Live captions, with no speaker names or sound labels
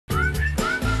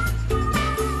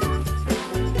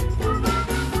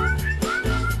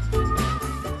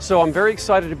So I'm very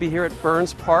excited to be here at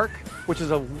Burns Park, which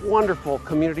is a wonderful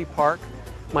community park.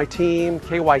 My team,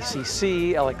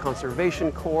 KYCC, LA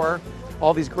Conservation Corps,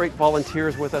 all these great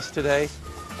volunteers with us today,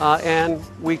 and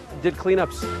we did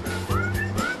cleanups.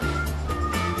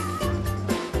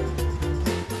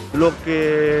 Lo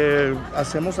que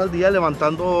hacemos al día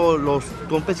levantando los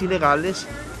tombes ilegales,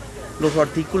 los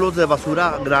artículos de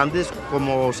basura grandes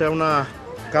como sea una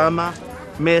cama,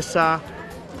 mesa,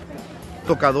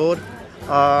 tocador,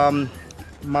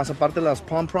 más aparte las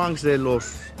palm prongs de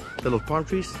los palm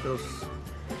trees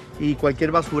y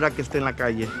cualquier basura que esté en la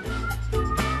calle.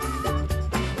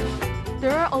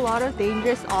 There are a lot of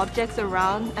dangerous objects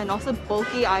around and also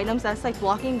bulky items that's like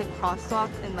blocking the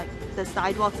crosswalks and like the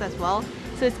sidewalks as well.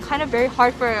 So it's kind of very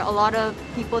hard for a lot of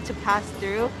people to pass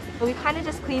through. But we kind of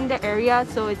just cleaned the area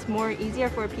so it's more easier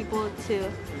for people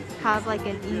to have like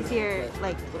an easier,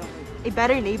 like a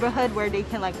better neighborhood where they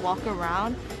can like walk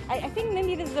around. I think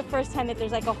maybe this is the first time that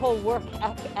there's like a whole work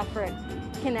effort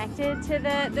connected to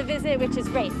the visit, which is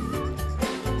great.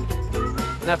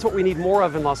 And that's what we need more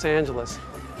of in Los Angeles.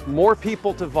 More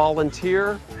people to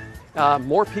volunteer,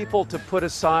 more people to put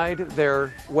aside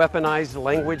their weaponized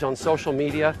language on social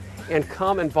media and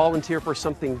come and volunteer for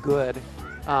something good.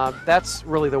 That's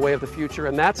really the way of the future,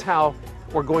 and that's how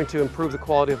we're going to improve the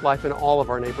quality of life in all of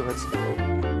our neighborhoods.